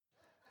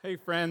Hey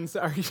friends,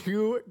 are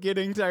you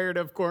getting tired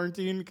of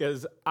quarantine?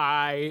 Because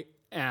I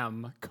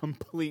am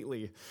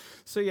completely.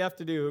 So you have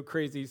to do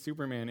crazy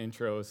Superman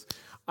intros.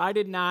 I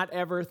did not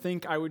ever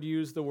think I would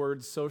use the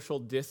word social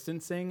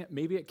distancing.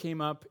 Maybe it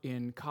came up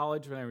in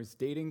college when I was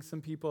dating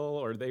some people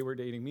or they were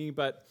dating me,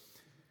 but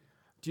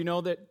do you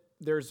know that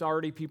there's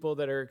already people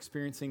that are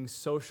experiencing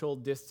social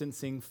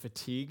distancing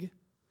fatigue?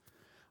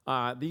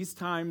 These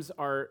times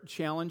are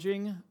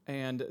challenging,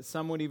 and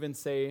some would even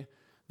say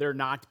they're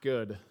not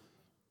good.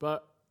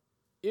 But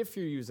if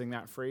you're using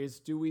that phrase,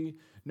 do we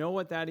know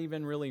what that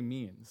even really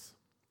means?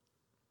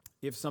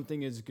 If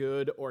something is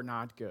good or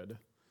not good?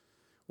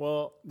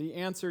 Well, the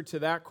answer to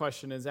that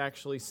question is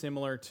actually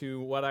similar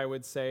to what I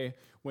would say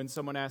when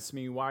someone asks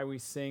me why we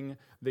sing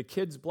the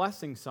kids'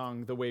 blessing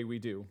song the way we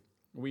do.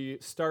 We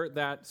start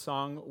that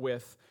song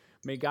with,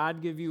 "May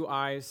God give you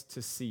eyes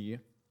to see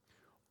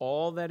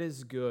all that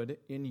is good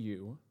in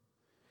you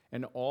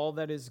and all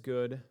that is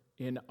good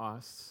in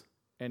us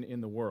and in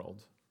the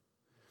world."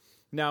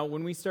 Now,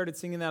 when we started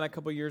singing that a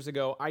couple years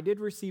ago, I did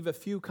receive a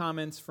few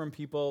comments from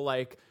people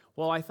like,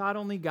 well, I thought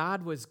only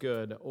God was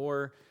good,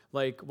 or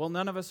like, well,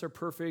 none of us are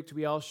perfect.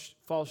 We all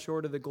fall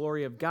short of the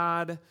glory of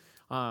God.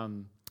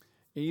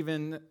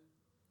 Even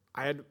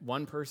I had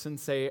one person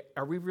say,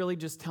 are we really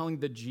just telling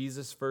the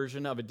Jesus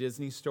version of a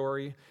Disney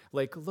story?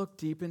 Like, look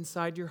deep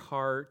inside your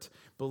heart,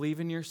 believe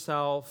in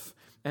yourself,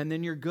 and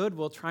then your good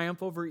will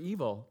triumph over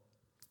evil.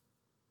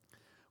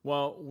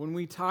 Well, when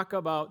we talk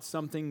about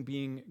something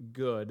being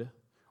good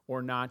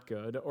or not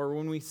good, or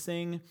when we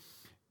sing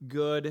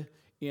good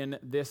in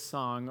this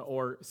song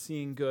or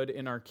seeing good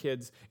in our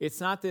kids, it's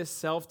not this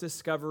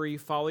self-discovery,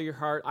 follow your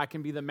heart, I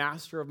can be the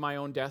master of my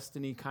own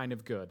destiny kind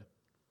of good.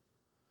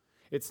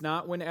 It's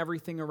not when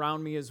everything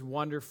around me is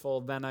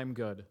wonderful, then I'm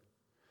good.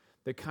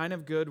 The kind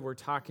of good we're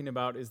talking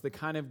about is the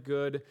kind of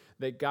good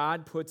that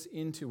God puts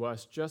into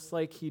us, just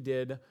like he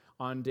did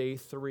on day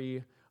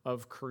 3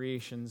 of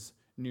creation's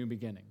new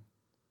beginning.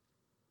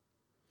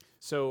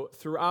 So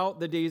throughout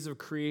the days of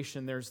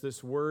creation, there's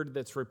this word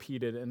that's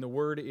repeated, and the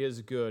word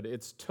is good.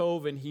 It's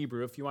tov in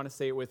Hebrew. If you want to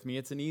say it with me,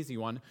 it's an easy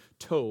one,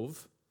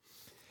 tov.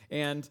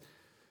 And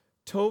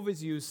tov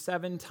is used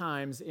 7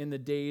 times in the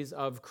days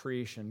of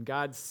creation.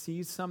 God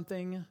sees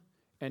something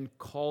and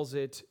calls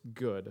it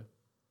good.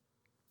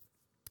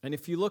 And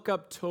if you look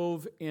up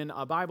tov in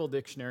a Bible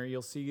dictionary,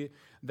 you'll see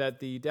that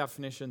the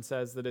definition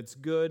says that it's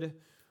good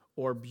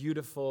or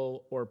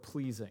beautiful or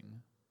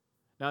pleasing.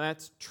 Now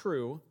that's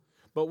true.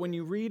 But when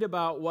you read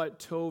about what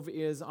tov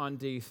is on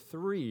day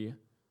 3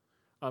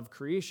 of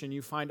creation,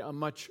 you find a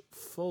much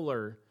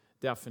fuller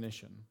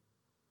definition.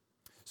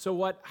 So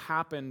what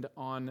happened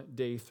on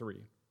day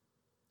 3?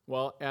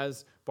 Well,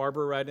 as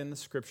Barbara read in the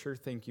scripture,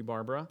 thank you,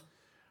 Barbara,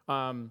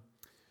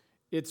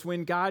 it's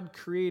when God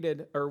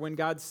created, or when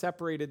God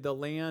separated the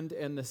land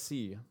and the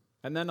sea.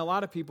 And then a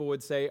lot of people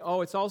would say,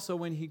 oh, it's also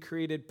when he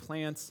created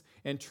plants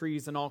and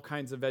trees and all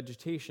kinds of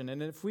vegetation.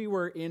 And if we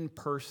were in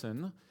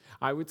person,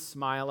 I would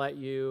smile at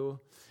you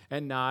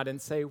and nod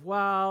and say,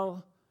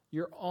 well,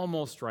 you're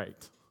almost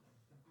right.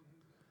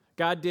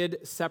 God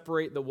did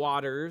separate the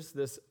waters,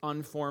 this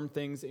unformed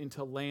things,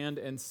 into land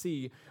and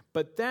sea.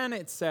 But then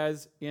it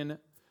says in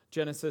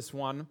Genesis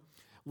 1,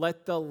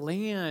 let the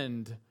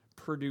land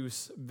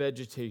produce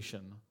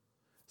vegetation,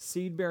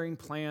 seed-bearing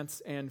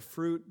plants and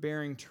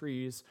fruit-bearing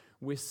trees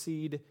with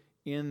seed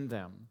in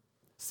them,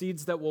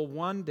 seeds that will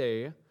one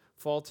day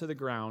fall to the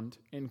ground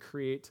and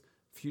create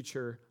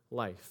future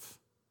life.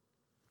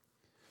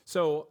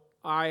 So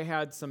I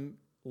had some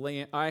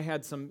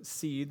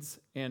seeds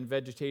and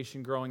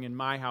vegetation growing in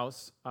my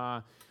house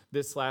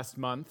this last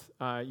month.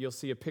 You'll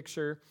see a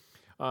picture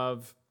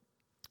of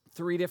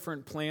 3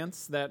 different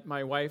plants that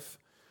my wife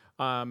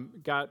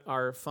got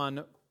our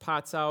fun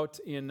pots out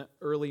in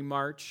early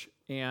March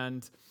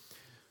and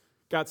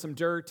got some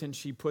dirt, and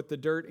she put the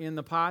dirt in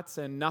the pots,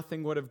 and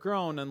nothing would have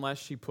grown unless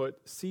she put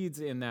seeds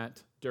in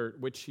that dirt,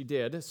 which she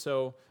did.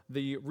 So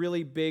the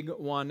really big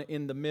one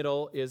in the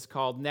middle is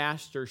called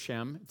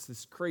nasturtium. It's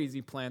this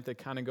crazy plant that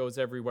kind of goes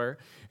everywhere.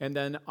 And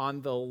then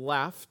on the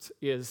left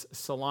is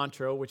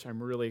cilantro, which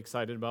I'm really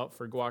excited about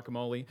for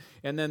guacamole.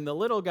 And then the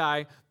little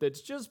guy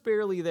that's just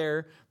barely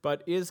there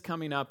but is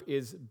coming up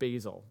is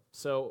basil.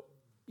 So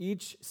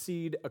each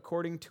seed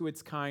according to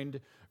its kind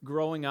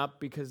growing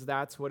up because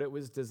that's what it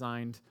was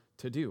designed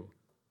to do.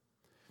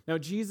 Now,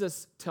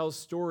 Jesus tells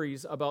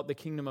stories about the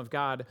kingdom of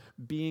God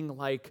being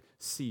like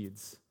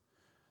seeds.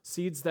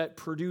 Seeds that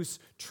produce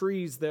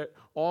trees that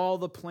all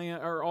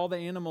the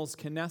animals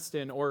can nest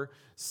in, or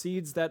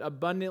seeds that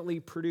abundantly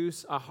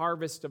produce a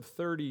harvest of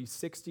 30,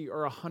 60,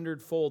 or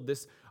 100-fold.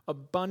 This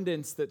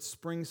abundance that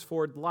springs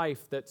forth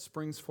life, that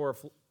springs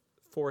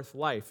forth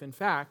life. In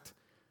fact,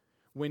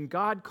 when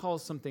God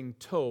calls something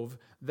tov,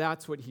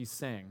 that's what he's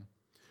saying.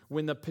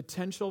 When the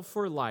potential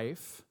for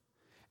life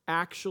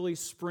actually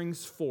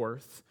springs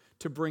forth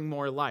to bring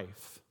more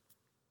life.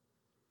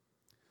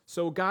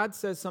 So God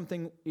says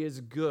something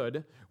is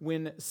good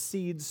when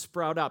seeds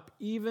sprout up,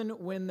 even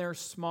when they're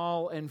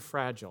small and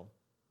fragile.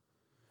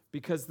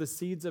 because the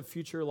seeds of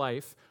future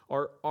life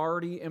are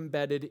already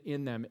embedded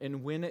in them.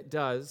 And when it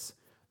does,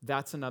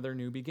 that's another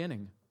new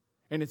beginning.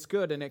 And it's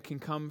good, and it can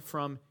come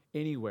from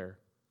anywhere.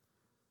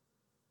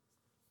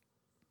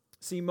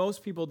 See,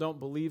 most people don't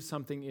believe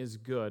something is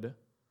good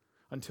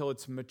until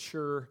it's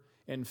mature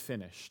and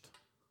finished.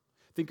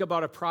 Think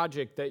about a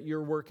project that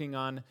you're working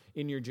on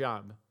in your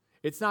job.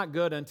 It's not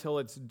good until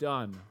it's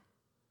done.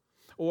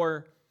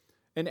 Or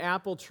an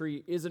apple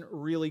tree isn't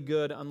really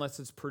good unless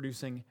it's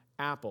producing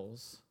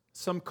apples.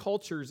 Some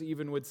cultures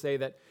even would say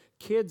that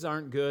kids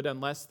aren't good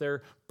unless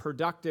they're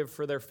productive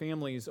for their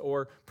families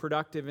or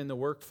productive in the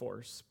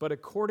workforce. But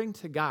according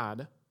to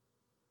God,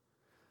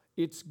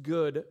 it's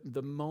good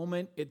the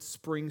moment it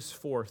springs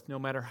forth, no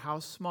matter how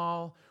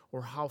small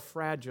or how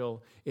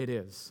fragile it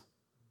is.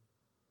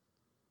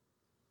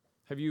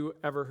 Have you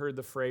ever heard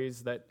the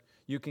phrase that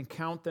you can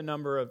count the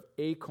number of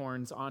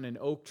acorns on an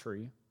oak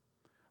tree,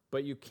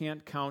 but you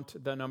can't count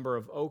the number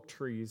of oak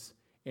trees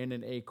in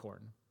an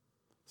acorn?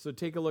 So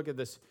take a look at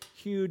this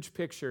huge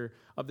picture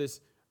of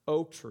this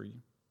oak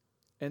tree,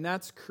 and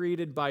that's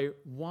created by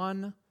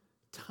one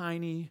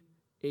tiny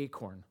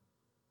acorn,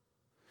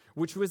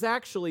 which was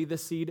actually the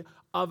seed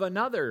of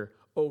another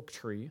oak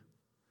tree,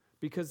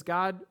 because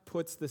God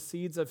puts the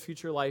seeds of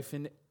future life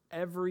in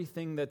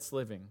everything that's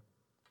living.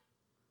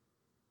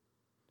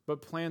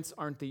 But plants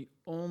aren't the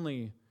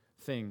only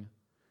thing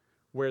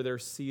where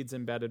there's seeds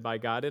embedded by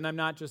God. And I'm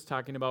not just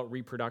talking about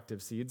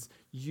reproductive seeds.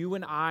 You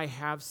and I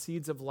have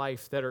seeds of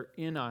life that are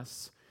in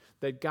us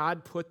that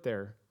God put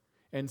there,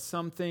 and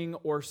something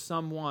or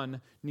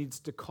someone needs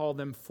to call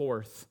them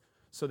forth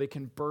so they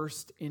can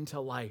burst into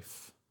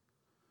life.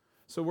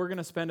 So we're going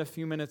to spend a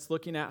few minutes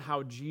looking at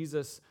how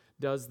Jesus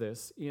does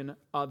this in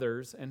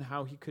others and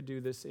how he could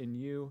do this in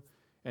you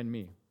and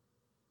me.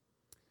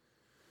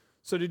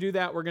 So to do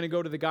that, we're going to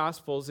go to the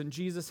Gospels, and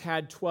Jesus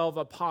had 12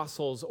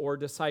 apostles or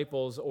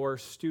disciples or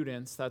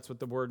students, that's what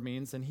the word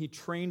means, and he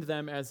trained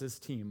them as his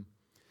team.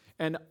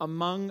 And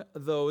among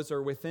those,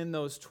 or within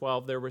those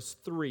 12, there was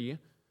 3,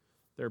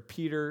 they're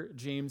Peter,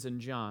 James, and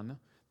John,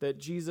 that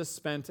Jesus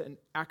spent an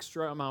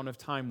extra amount of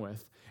time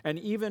with. And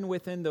even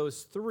within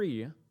those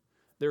 3,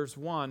 there's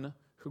one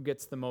who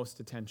gets the most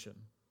attention,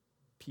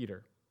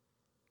 Peter.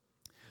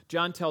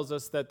 John tells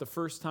us that the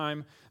first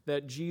time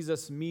that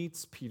Jesus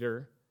meets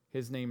Peter,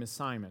 his name is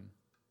Simon.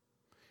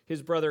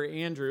 His brother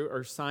Andrew,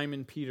 or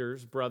Simon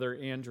Peter's brother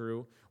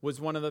Andrew,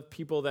 was one of the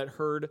people that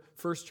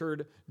first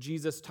heard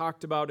Jesus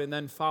talked about and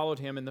then followed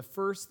him. And the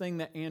first thing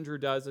that Andrew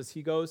does is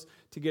he goes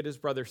to get his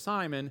brother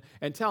Simon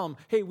and tell him,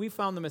 hey, we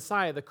found the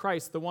Messiah, the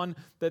Christ, the one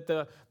that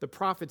the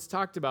prophets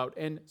talked about.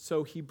 And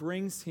so he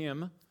brings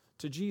him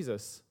to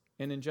Jesus.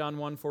 And in John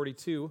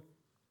 1:42,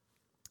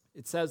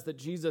 it says that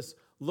Jesus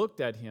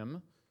looked at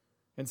him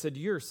and said,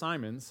 you're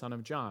Simon, son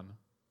of John,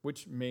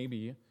 which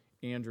maybe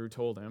Andrew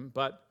told him,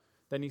 but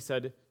then he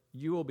said,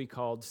 you will be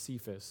called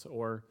Cephas,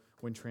 or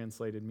when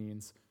translated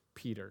means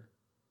Peter.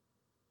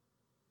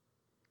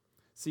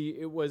 See,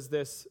 it was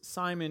this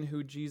Simon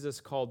who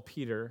Jesus called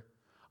Peter,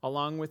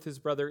 along with his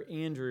brother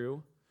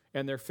Andrew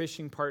and their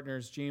fishing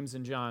partners James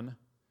and John,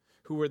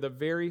 who were the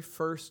very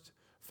first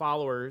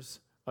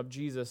followers of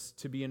Jesus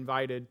to be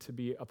invited to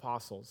be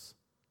apostles.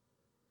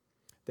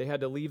 They had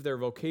to leave their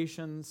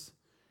vocations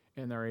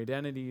and their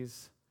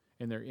identities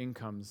and their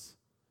incomes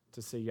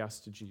to say yes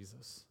to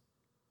Jesus.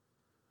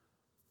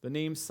 The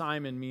name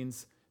Simon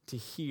means to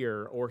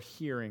hear or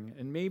hearing.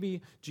 And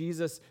maybe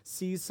Jesus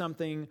sees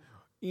something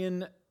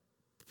in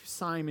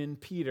Simon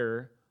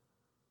Peter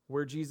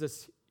where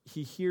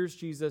he hears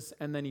Jesus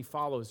and then he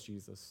follows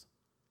Jesus.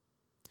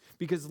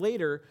 Because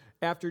later,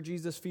 after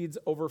Jesus feeds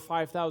over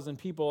 5,000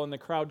 people and the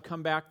crowd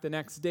come back the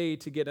next day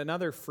to get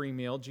another free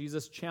meal,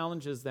 Jesus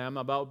challenges them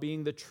about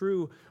being the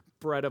true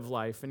bread of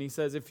life. And he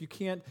says, if you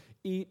can't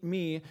eat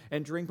me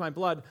and drink my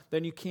blood,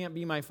 then you can't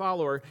be my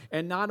follower.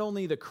 And not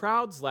only the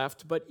crowds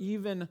left, but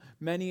even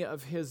many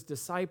of his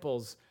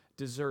disciples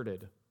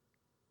deserted.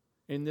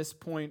 In this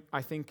point,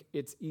 I think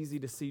it's easy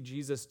to see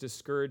Jesus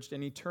discouraged,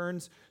 and he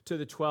turns to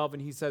the 12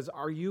 and he says,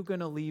 are you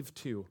going to leave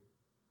too?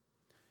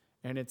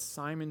 And it's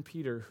Simon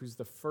Peter who's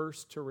the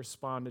first to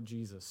respond to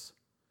Jesus.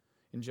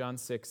 In John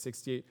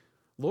 6:68,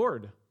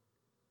 Lord,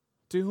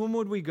 to whom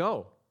would we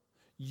go?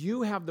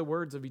 You have the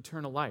words of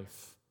eternal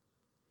life.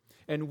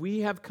 And we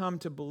have come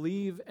to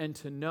believe and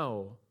to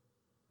know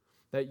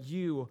that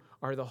you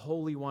are the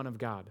Holy One of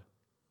God.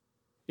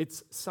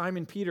 It's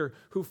Simon Peter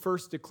who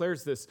first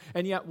declares this.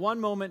 And yet one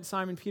moment,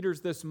 Simon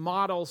Peter's this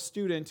model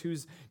student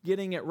who's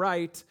getting it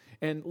right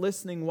and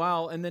listening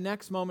well. And the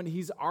next moment,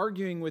 he's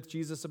arguing with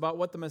Jesus about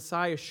what the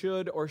Messiah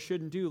should or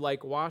shouldn't do,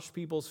 like wash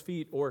people's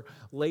feet or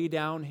lay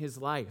down his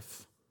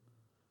life.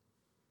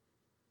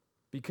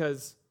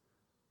 Because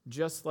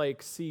just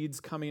like seeds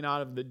coming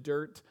out of the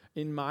dirt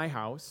in my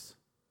house,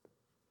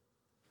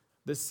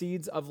 the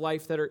seeds of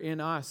life that are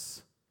in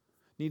us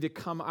need to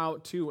come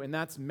out too, and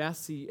that's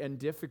messy and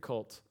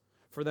difficult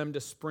for them to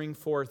spring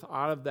forth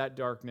out of that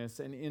darkness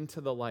and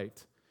into the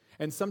light.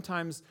 And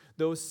sometimes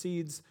those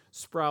seeds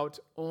sprout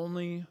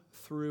only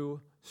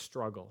through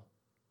struggle.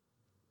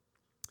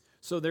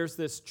 So there's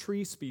this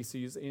tree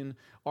species in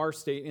our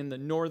state, in the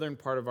northern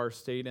part of our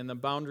state, in the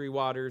Boundary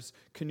Waters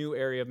canoe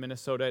area of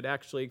Minnesota. It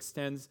actually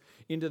extends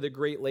into the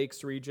Great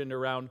Lakes region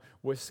around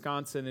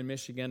Wisconsin and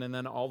Michigan, and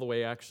then all the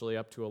way actually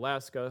up to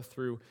Alaska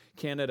through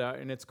Canada,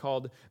 and it's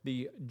called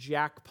the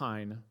jack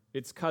pine.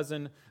 Its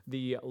cousin,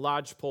 the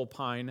lodgepole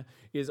pine,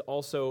 is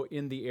also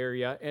in the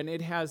area, and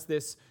it has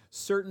this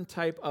certain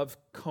type of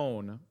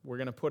cone. We're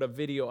going to put a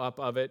video up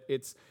of it.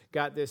 It's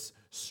got this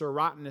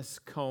serotinous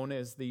cone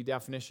is the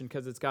definition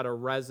because it's got a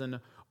resin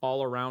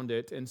all around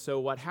it. And so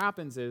what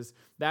happens is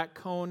that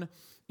cone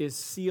is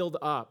sealed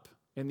up,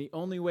 and the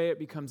only way it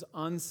becomes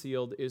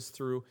unsealed is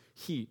through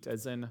heat,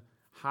 as in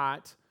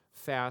hot,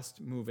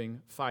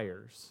 fast-moving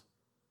fires.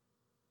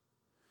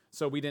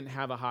 So we didn't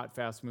have a hot,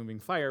 fast-moving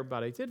fire,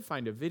 but I did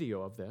find a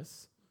video of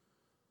this.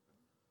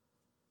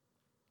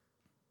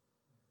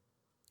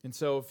 And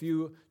so if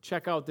you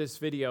check out this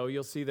video,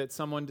 you'll see that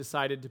someone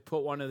decided to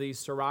put one of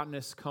these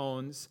serotinous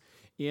cones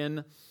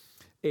in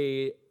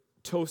a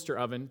toaster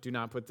oven. Do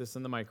not put this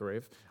in the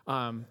microwave,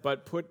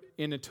 but put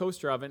in a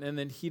toaster oven and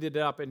then heated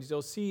it up. And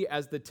you'll see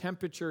as the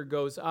temperature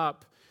goes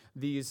up,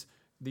 these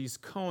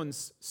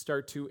cones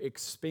start to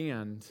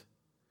expand.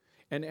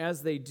 And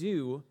as they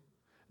do,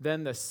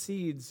 then the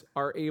seeds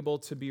are able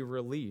to be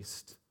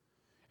released.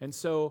 And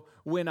so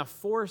when a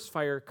forest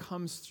fire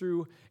comes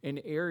through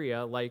an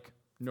area like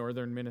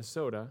northern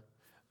Minnesota,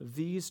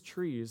 these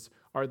trees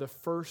are the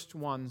first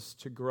ones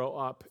to grow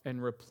up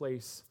and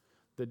replace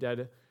the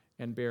dead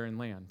and barren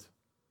land.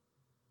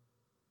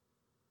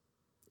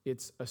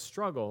 It's a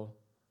struggle,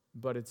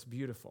 but it's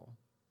beautiful.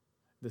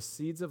 The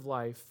seeds of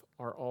life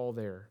are all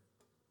there.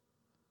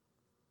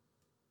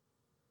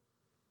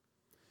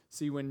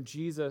 See, when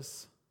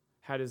Jesus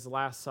had his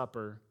Last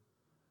Supper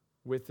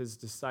with his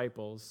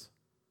disciples,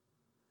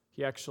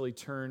 he actually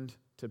turned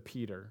to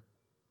Peter.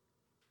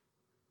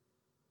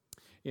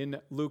 In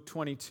Luke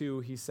 22,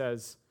 he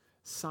says,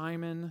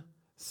 "Simon,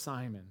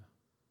 Simon,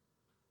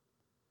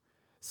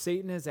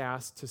 Satan has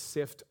asked to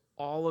sift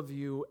all of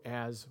you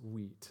as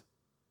wheat.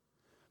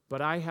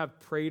 But I have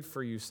prayed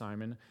for you,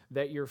 Simon,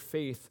 that your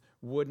faith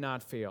would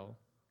not fail.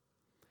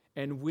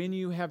 And when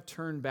you have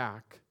turned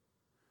back,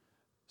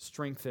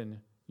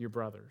 strengthen your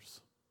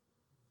brothers."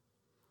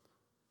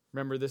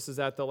 Remember, this is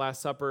at the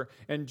Last Supper,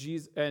 and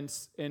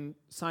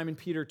Simon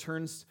Peter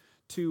turns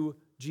to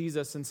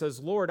Jesus and says,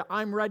 "Lord,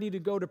 I'm ready to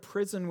go to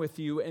prison with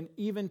you and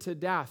even to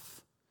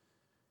death."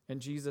 And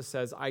Jesus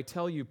says, "I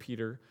tell you,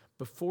 Peter,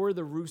 before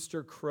the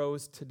rooster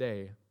crows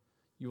today,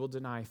 you will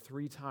deny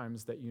 3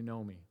 times that you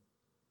know me."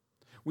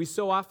 We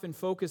so often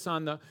focus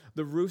on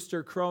the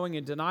rooster crowing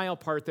and denial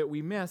part that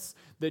we miss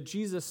that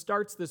Jesus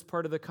starts this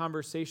part of the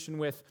conversation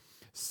with,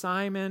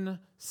 "Simon,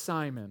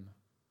 Simon,"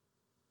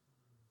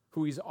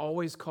 who he's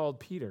always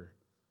called Peter.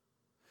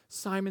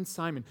 "Simon,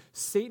 Simon,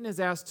 Satan has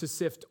asked to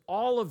sift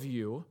all of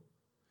you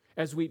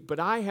as wheat, but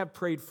I have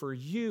prayed for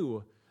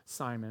you,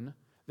 Simon,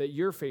 that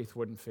your faith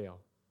wouldn't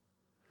fail."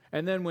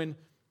 And then when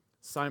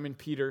Simon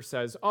Peter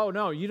says, "Oh,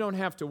 no, you don't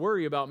have to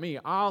worry about me.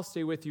 I'll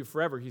stay with you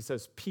forever," he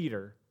says,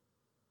 Peter,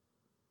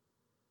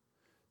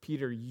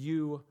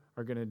 you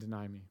are going to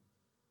deny me."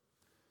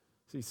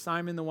 See,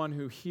 Simon, the one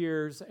who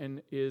hears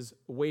and is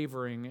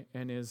wavering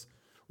and is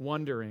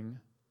wondering,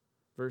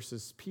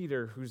 versus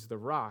Peter, who's the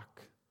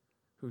rock,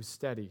 who's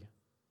steady.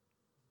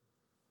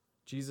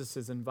 Jesus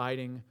is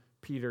inviting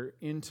Peter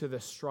into the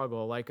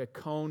struggle like a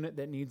cone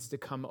that needs to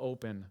come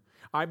open.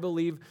 I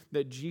believe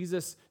that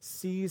Jesus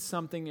sees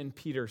something in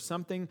Peter,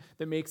 something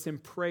that makes him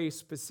pray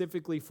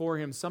specifically for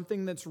him,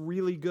 something that's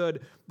really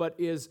good but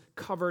is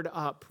covered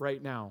up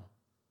right now,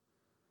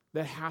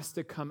 that has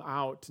to come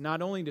out,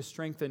 not only to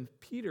strengthen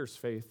Peter's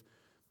faith,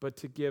 but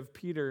to give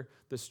Peter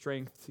the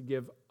strength to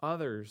give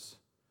others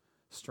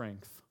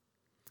strength.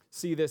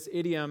 See, this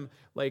idiom,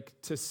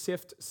 like to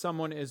sift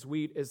someone as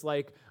wheat, is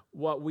like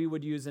what we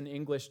would use in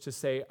English to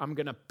say, "I'm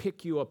going to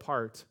pick you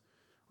apart,"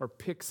 or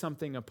pick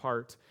something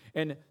apart.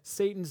 And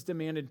Satan's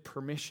demanded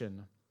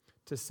permission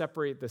to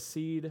separate the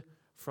seed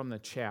from the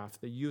chaff,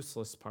 the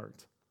useless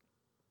part.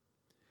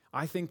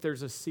 I think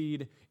there's a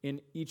seed in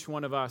each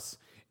one of us,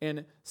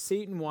 and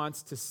Satan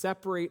wants to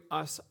separate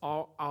us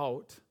all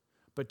out,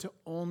 but to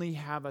only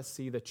have us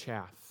see the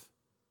chaff.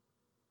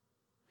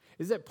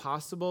 Is it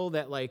possible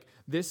that like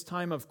this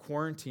time of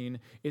quarantine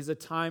is a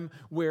time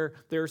where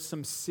there's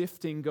some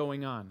sifting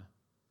going on?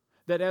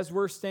 That as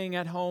we're staying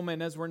at home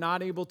and as we're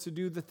not able to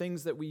do the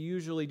things that we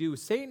usually do,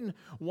 Satan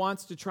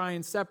wants to try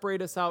and separate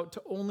us out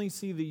to only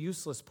see the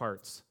useless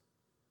parts.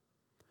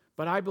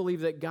 But I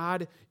believe that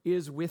God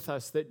is with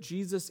us, that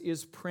Jesus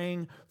is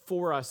praying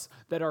for us,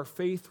 that our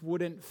faith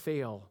wouldn't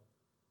fail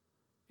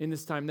in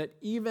this time, that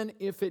even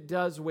if it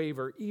does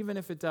waver, even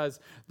if it does,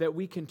 that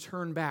we can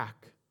turn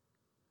back,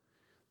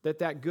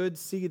 that good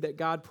seed that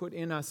God put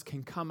in us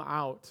can come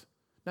out,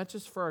 not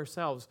just for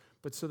ourselves,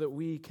 but so that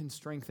we can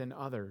strengthen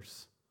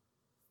others.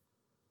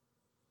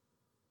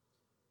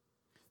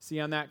 See,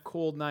 on that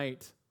cold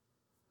night,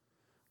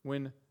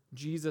 when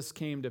Jesus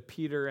came to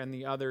Peter and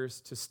the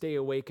others to stay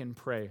awake and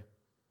pray,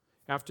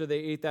 after they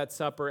ate that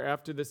supper,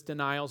 after this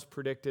denial's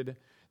predicted,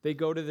 they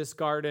go to this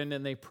garden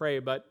and they pray,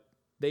 but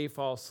they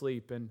fall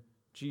asleep and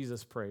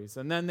Jesus prays.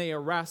 And then they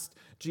arrest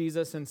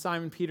Jesus, and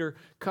Simon Peter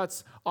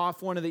cuts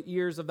off one of the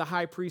ears of the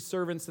high priest's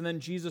servants, and then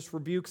Jesus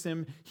rebukes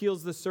him,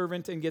 heals the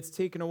servant, and gets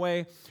taken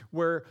away,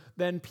 where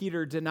then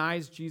Peter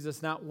denies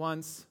Jesus not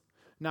once,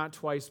 not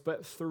twice,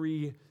 but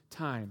 3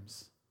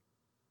 times.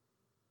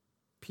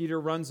 Peter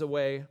runs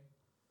away.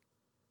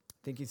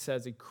 I think he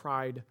says he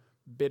cried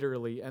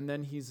bitterly, and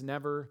then he's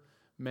never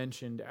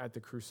mentioned at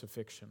the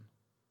crucifixion.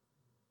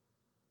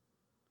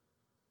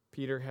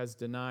 Peter has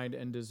denied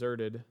and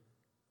deserted.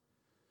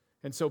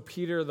 And so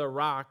Peter the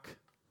rock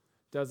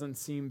doesn't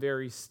seem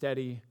very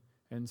steady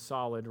and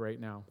solid right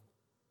now.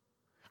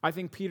 I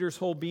think Peter's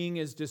whole being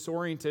is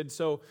disoriented.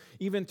 So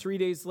even 3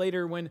 days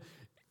later, when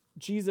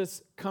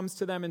Jesus comes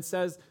to them and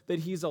says that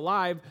he's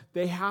alive,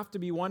 they have to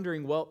be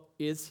wondering, well,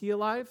 is he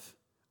alive?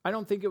 I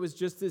don't think it was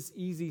just this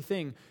easy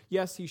thing.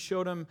 Yes, he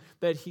showed them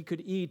that he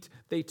could eat.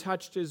 They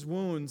touched his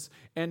wounds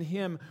and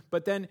him,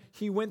 but then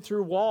he went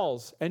through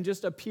walls and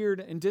just appeared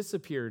and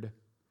disappeared.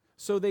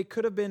 So they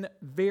could have been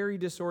very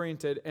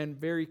disoriented and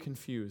very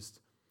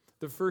confused.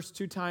 The first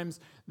 2 times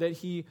that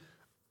he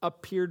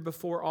appeared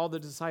before all the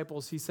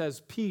disciples, he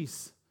says,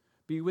 "Peace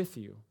be with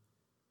you."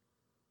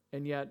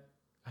 And yet,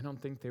 I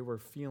don't think they were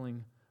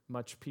feeling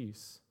much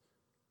peace.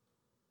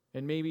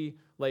 And maybe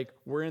like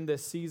we're in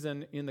this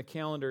season in the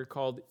calendar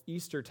called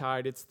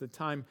Eastertide. It's the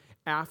time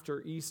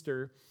after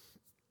Easter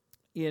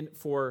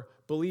for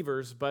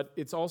believers, but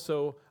it's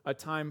also a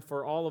time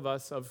for all of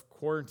us of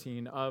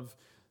quarantine, of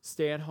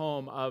stay at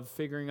home, of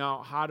figuring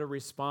out how to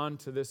respond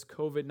to this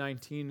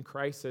COVID-19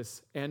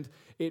 crisis. And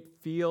it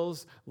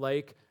feels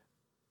like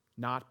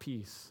not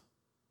peace,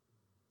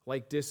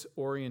 like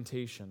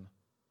disorientation.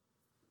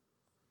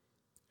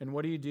 And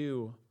what do you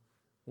do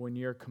when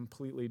you're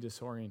completely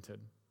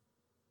disoriented?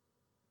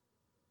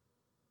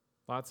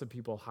 Lots of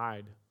people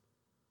hide.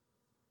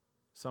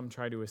 Some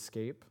try to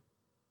escape.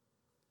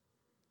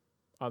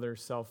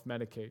 Others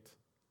self-medicate.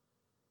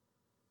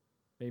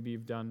 Maybe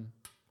you've done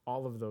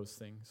all of those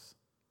things.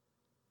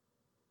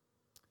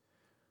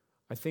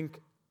 I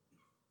think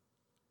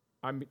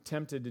I'm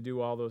tempted to do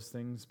all those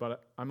things,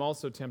 but I'm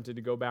also tempted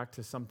to go back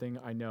to something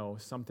I know,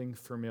 something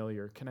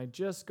familiar. Can I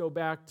just go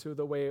back to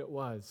the way it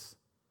was?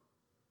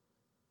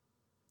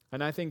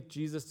 And I think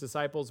Jesus'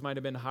 disciples might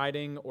have been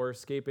hiding or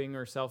escaping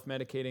or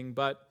self-medicating,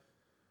 but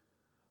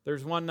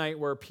there's one night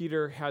where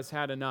Peter has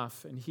had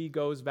enough, and he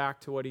goes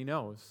back to what he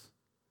knows.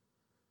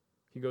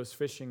 He goes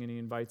fishing, and he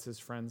invites his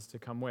friends to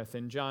come with.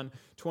 In John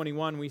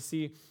 21, we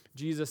see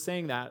Jesus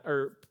saying that,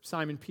 or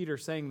Simon Peter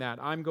saying that,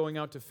 "I'm going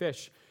out to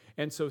fish."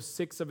 And so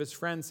 6 of his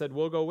friends said,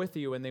 "We'll go with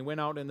you." And they went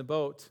out in the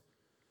boat,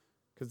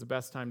 because the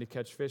best time to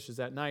catch fish is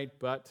at night.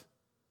 But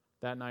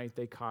that night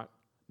they caught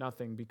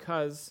nothing,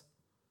 because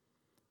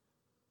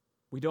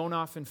we don't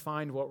often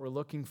find what we're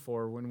looking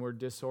for when we're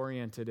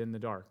disoriented in the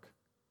dark,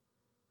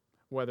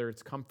 whether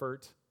it's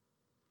comfort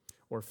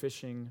or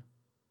fishing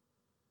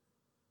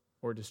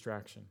or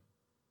distraction.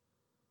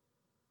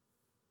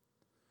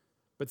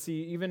 But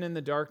see, even in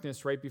the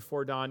darkness right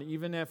before dawn,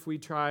 even if we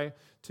try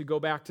to go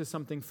back to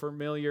something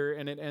familiar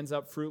and it ends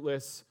up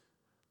fruitless,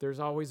 there's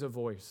always a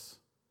voice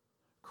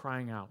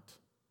crying out,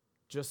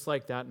 just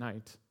like that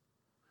night.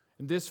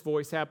 And this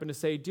voice happened to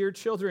say, "Dear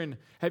children,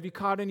 have you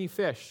caught any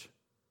fish?"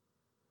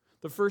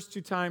 The first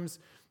 2 times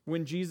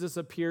when Jesus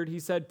appeared, he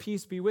said,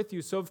 "Peace be with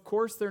you." So of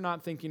course they're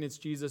not thinking it's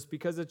Jesus,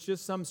 because it's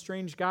just some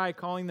strange guy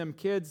calling them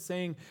kids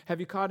saying, "Have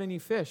you caught any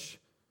fish?"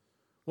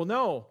 Well,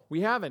 no,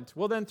 we haven't.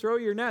 Well, then throw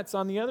your nets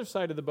on the other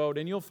side of the boat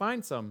and you'll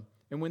find some.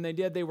 And when they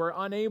did, they were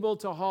unable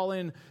to haul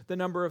in the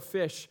number of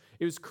fish.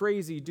 It was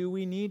crazy. Do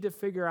we need to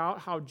figure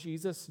out how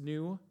Jesus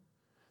knew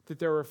that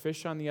there were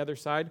fish on the other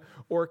side?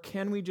 Or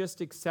can we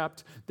just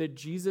accept that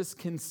Jesus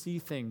can see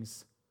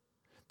things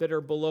that are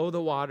below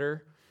the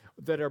water,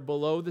 that are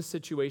below the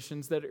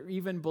situations, that are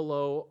even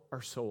below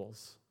our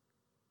souls?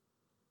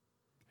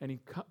 And he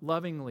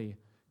lovingly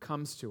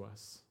comes to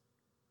us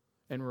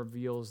and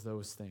reveals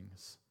those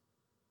things.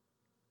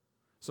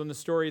 So in the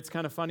story, it's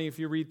kind of funny if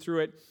you read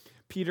through it.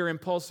 Peter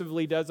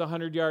impulsively does a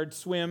 100-yard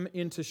swim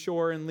into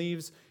shore and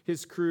leaves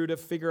his crew to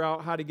figure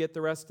out how to get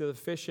the rest of the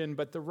fish in.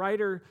 But the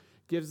writer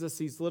gives us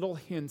these little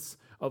hints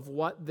of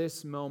what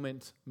this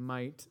moment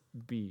might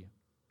be.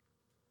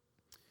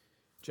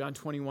 John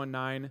 21,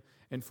 9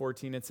 and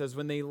 14, it says,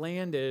 when they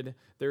landed,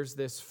 there's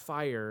this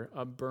fire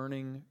of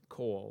burning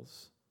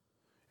coals,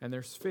 and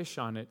there's fish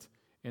on it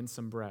and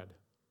some bread.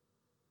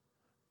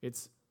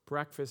 It's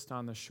breakfast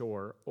on the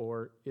shore,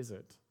 or is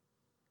it?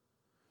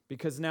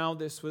 Because now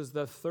this was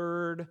the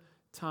 3rd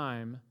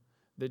time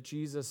that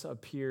Jesus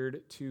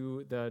appeared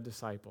to the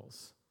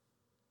disciples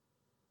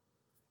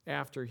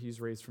after he's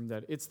raised from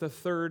the dead. It's the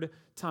 3rd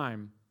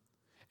time.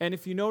 And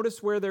if you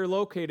notice where they're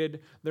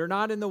located, they're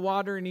not in the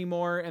water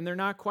anymore, and they're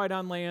not quite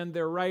on land.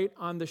 They're right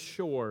on the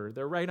shore.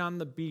 They're right on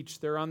the beach.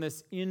 They're on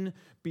this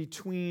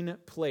in-between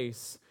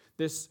place,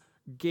 this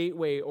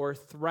gateway or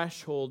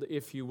threshold,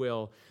 if you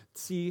will.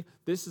 See,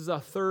 this is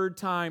a 3rd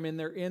time, and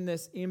they're in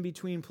this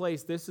in-between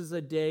place. This is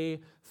a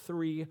day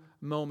 3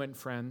 moment,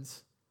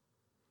 friends.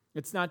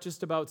 It's not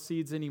just about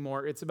seeds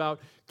anymore. It's about,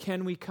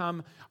 can we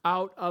come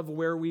out of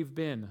where we've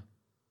been?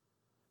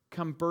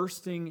 Come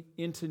bursting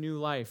into new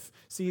life.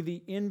 See,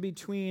 the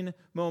in-between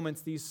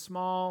moments, these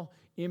small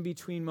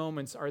in-between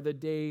moments are the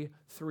day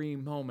 3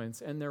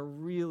 moments, and they're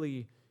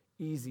really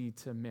easy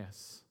to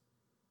miss.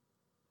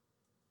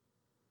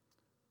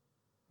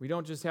 We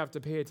don't just have to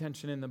pay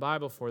attention in the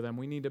Bible for them.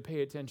 We need to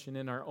pay attention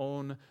in our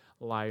own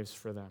lives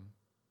for them.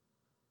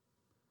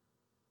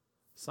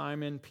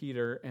 Simon,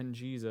 Peter, and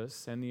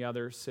Jesus and the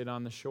others sit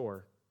on the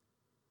shore,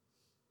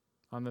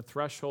 on the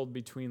threshold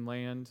between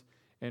land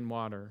and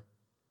water.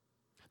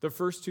 The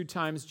first 2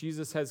 times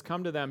Jesus has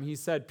come to them, he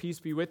said,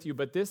 "Peace be with you."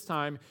 But this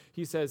time,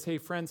 he says, "Hey,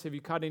 friends, have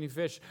you caught any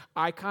fish?"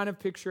 I kind of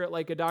picture it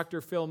like a Dr.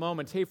 Phil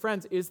moment. Hey,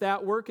 friends, is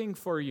that working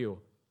for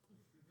you?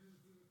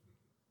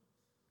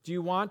 Do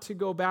you want to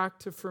go back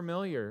to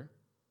familiar?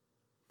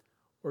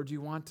 Or do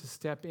you want to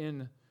step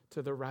in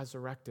to the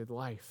resurrected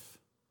life?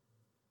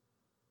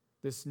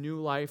 This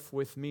new life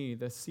with me,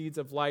 the seeds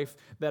of life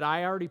that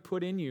I already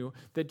put in you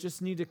that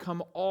just need to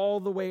come all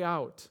the way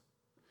out.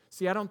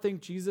 See, I don't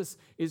think Jesus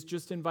is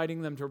just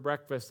inviting them to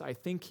breakfast. I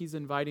think he's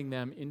inviting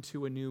them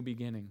into a new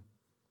beginning.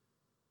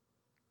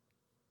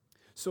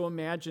 So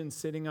imagine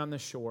sitting on the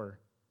shore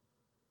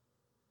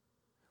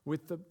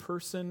with the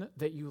person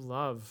that you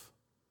love,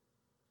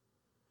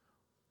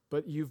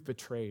 but you've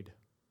betrayed.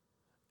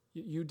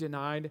 You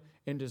denied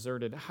and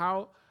deserted.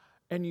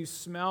 And you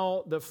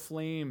smell the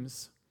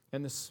flames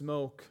and the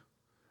smoke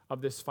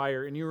of this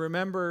fire, and you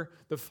remember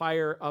the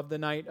fire of the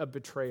night of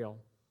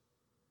betrayal.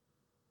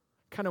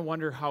 Kind of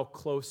wonder how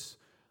close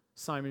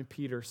Simon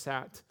Peter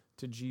sat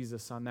to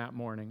Jesus on that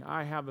morning.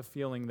 I have a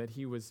feeling that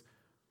he was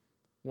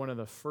one of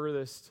the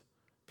furthest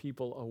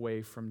people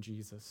away from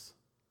Jesus.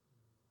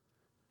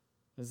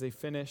 As they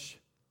finish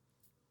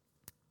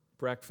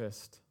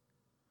breakfast,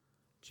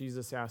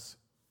 Jesus asks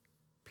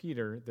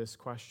Peter this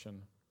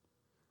question.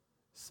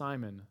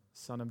 Simon,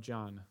 son of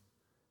John.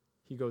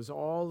 He goes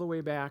all the way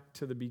back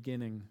to the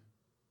beginning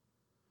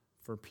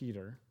for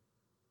Peter.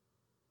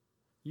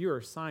 You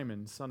are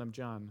Simon, son of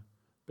John,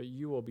 but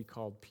you will be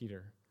called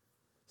Peter.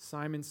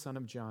 Simon, son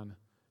of John,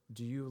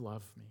 do you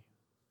love me?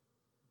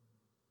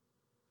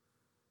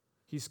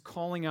 He's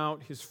calling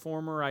out his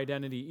former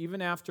identity. Even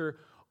after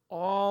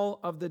all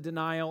of the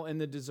denial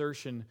and the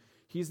desertion,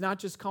 he's not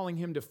just calling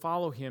him to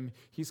follow him,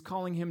 he's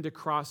calling him to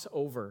cross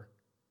over.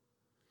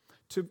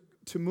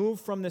 To move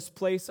from this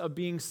place of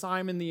being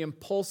Simon, the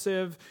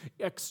impulsive,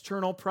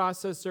 external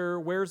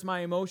processor, wears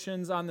my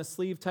emotions on the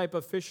sleeve type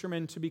of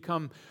fisherman, to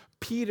become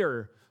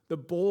Peter, the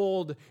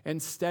bold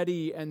and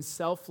steady and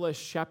selfless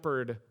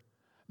shepherd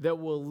that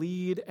will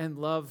lead and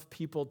love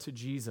people to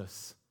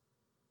Jesus.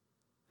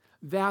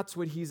 That's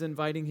what he's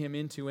inviting him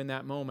into in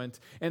that moment.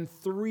 And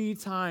 3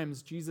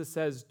 times Jesus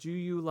says, "Do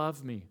you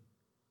love me?"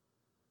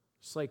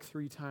 Just like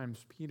 3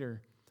 times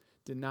Peter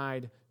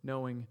denied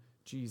knowing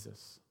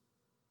Jesus.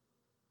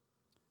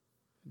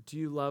 Do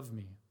you love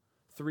me?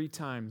 3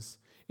 times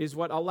is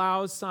what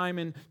allows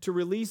Simon to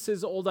release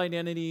his old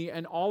identity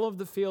and all of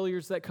the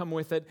failures that come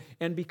with it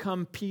and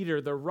become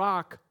Peter, the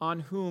rock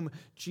on whom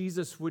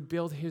Jesus would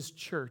build his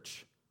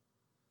church.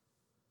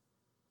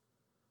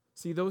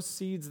 See, those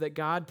seeds that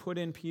God put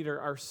in Peter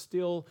are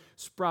still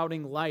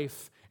sprouting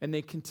life, and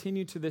they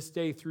continue to this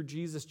day through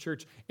Jesus'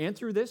 church and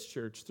through this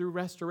church, through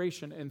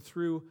restoration and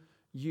through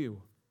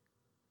you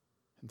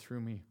and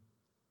through me.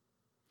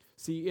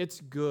 See, it's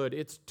good,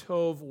 it's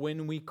tov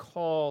when we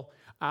call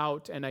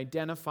out and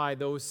identify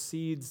those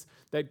seeds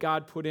that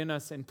God put in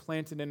us and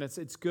planted in us.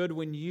 It's good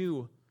when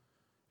you,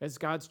 as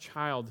God's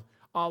child,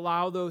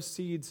 allow those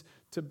seeds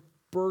to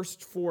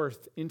burst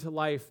forth into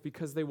life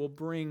because they will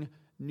bring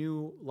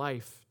new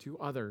life to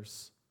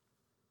others.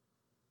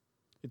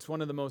 It's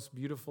one of the most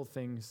beautiful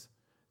things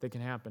that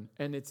can happen,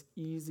 and it's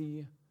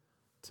easy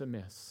to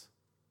miss.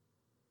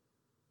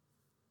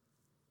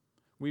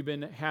 We've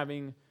been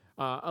having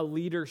a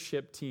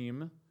leadership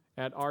team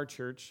at our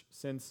church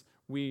since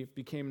we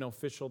became an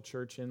official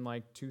church in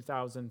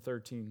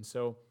 2013.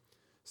 So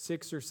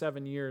 6 or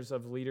 7 years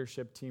of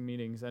leadership team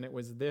meetings. And it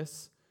was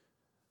this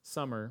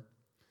summer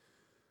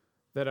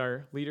that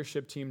our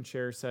leadership team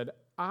chair said,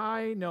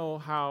 "I know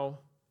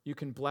how you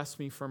can bless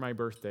me for my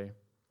birthday.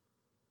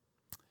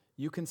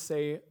 You can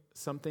say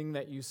something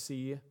that you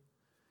see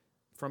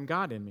from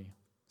God in me,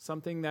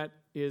 something that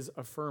is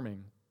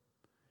affirming."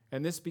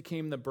 And this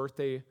became the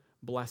birthday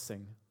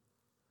blessing.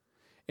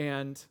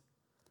 And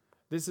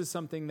this is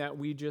something that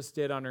we just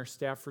did on our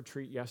staff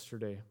retreat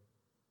yesterday.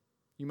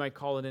 You might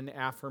call it an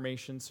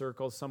affirmation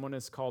circle. Someone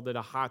has called it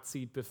a hot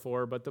seat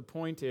before, but the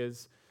point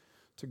is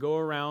to go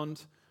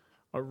around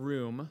a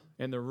room,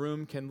 and the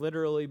room can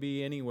literally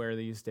be anywhere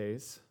these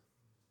days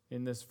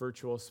in this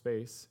virtual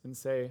space, and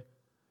say,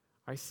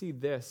 "I see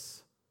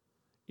this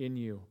in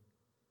you,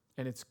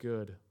 and it's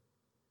good.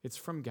 It's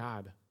from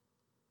God."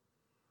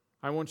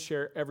 I won't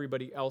share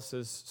everybody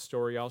else's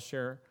story. I'll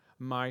share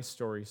my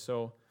story.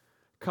 So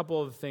a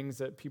couple of things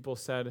that people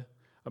said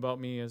about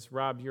me is,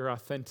 "Rob, you're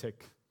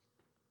authentic,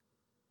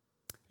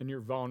 and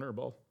you're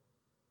vulnerable,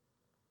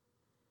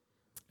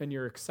 and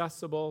you're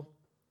accessible,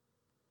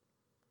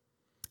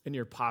 and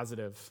you're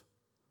positive,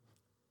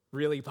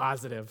 really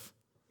positive.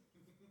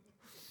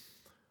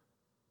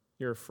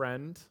 You're a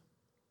friend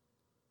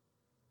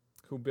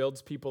who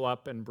builds people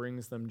up and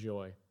brings them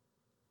joy.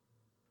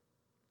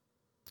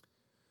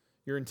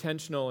 You're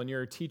intentional and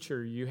you're a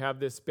teacher. You have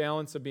this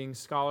balance of being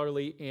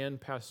scholarly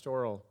and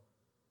pastoral.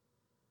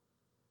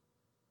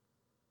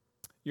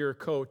 You're a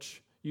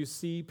coach. You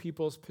see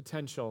people's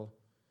potential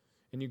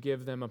and you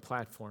give them a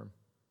platform.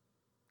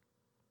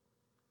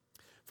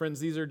 Friends,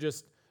 these are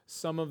just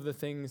some of the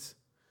things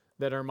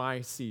that are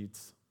my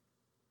seeds.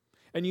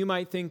 And you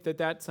might think that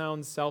that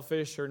sounds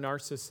selfish or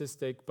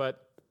narcissistic,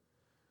 but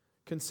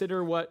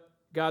consider what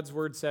God's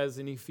word says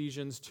in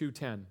Ephesians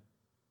 2:10.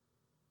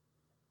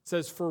 It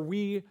says, "For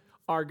we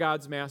are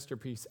God's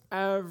masterpiece,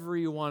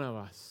 every one of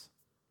us.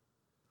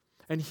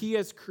 And he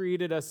has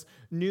created us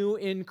new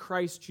in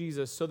Christ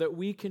Jesus so that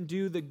we can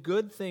do the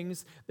good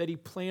things that he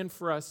planned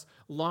for us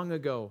long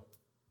ago."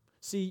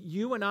 See,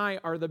 you and I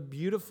are the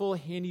beautiful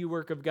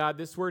handiwork of God.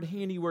 This word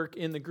handiwork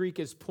in the Greek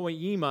is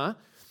poema.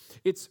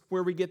 It's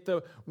where we get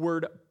the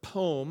word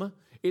poem.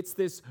 It's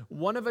this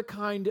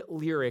one-of-a-kind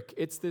lyric.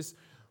 It's this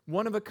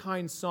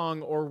one-of-a-kind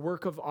song or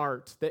work of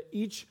art that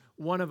each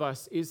one of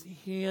us is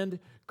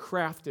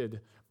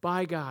handcrafted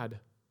by God,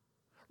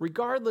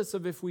 regardless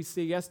of if we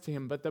say yes to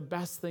him. But the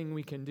best thing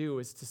we can do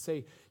is to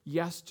say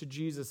yes to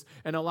Jesus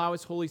and allow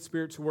his Holy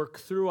Spirit to work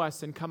through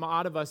us and come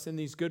out of us in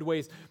these good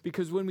ways,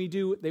 because when we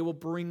do, they will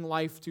bring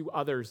life to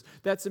others.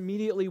 That's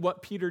immediately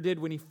what Peter did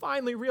when he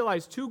finally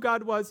realized who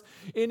God was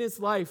in his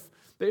life,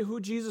 that who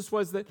Jesus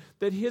was, that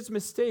his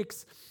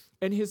mistakes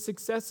and his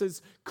successes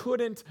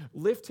couldn't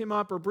lift him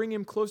up or bring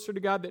him closer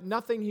to God, that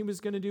nothing he was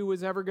going to do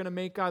was ever going to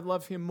make God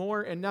love him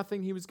more, and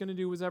nothing he was going to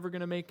do was ever going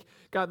to make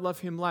God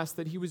love him less,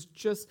 that he was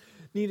just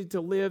needed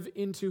to live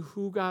into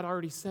who God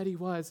already said he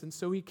was. And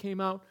so he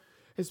came out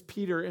as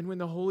Peter, and when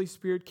the Holy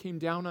Spirit came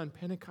down on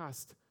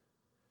Pentecost,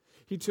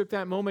 he took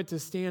that moment to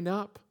stand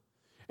up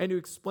and to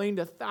explain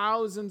to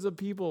thousands of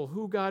people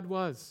who God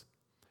was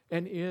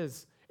and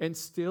is and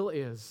still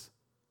is.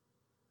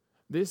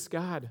 This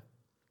God,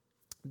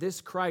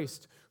 this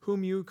Christ,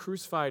 whom you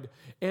crucified,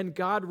 and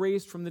God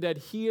raised from the dead,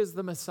 he is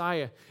the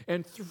Messiah.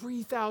 And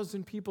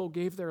 3,000 people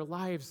gave their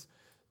lives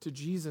to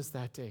Jesus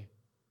that day.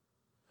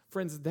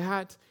 Friends,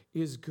 that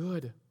is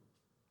good.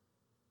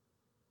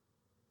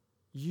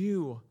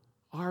 You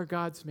are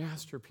God's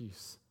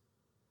masterpiece.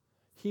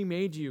 He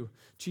made you.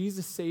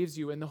 Jesus saves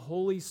you, and the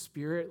Holy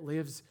Spirit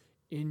lives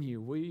in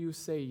you. Will you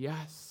say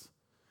yes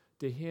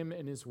to him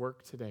and his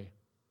work today?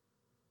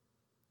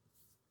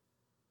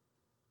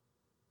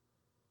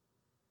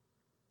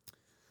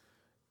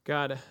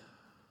 God,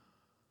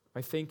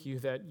 I thank you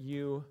that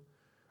you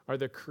are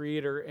the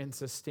creator and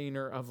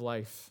sustainer of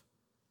life.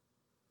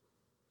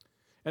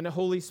 And the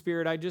Holy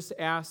Spirit, I just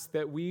ask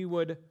that we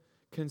would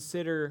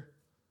consider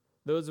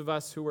those of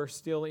us who are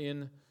still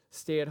in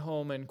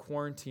stay-at-home and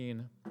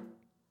quarantine,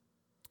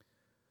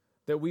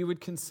 that we would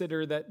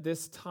consider that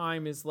this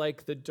time is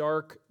like the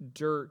dark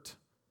dirt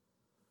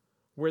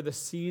where the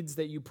seeds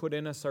that you put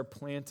in us are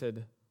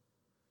planted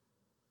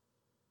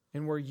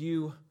and where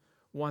you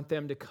want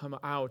them to come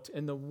out,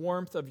 and the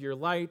warmth of your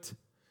light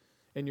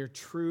and your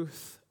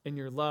truth and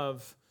your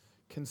love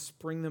can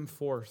spring them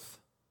forth.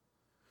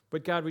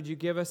 But God, would you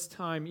give us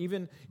time,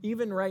 even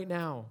right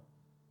now,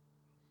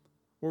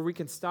 where we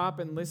can stop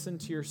and listen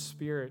to your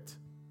Spirit?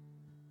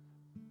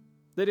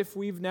 That if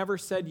we've never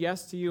said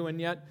yes to you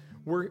and yet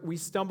we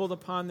stumbled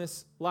upon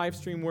this live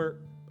stream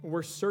where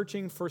we're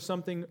searching for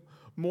something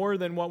more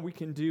than what we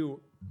can do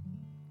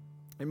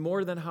and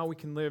more than how we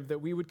can live, that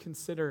we would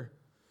consider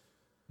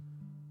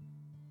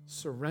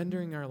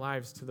surrendering our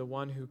lives to the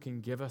one who can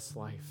give us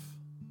life,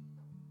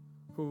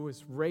 who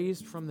was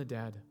raised from the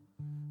dead,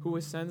 who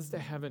ascends to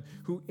heaven,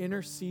 who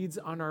intercedes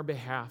on our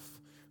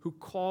behalf, who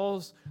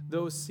calls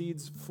those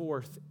seeds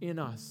forth in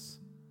us.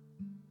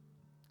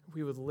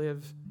 We would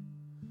live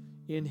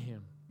in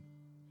him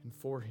and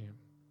for him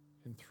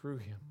and through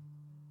him.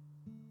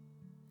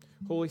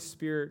 Holy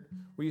Spirit,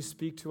 will you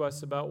speak to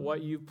us about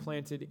what you've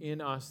planted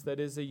in us that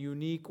is a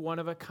unique,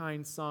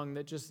 one-of-a-kind song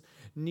that just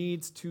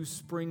needs to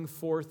spring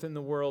forth in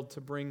the world to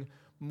bring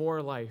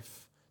more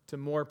life to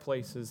more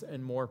places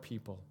and more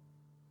people.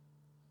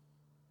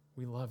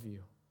 We love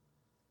you.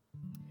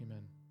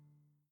 Amen.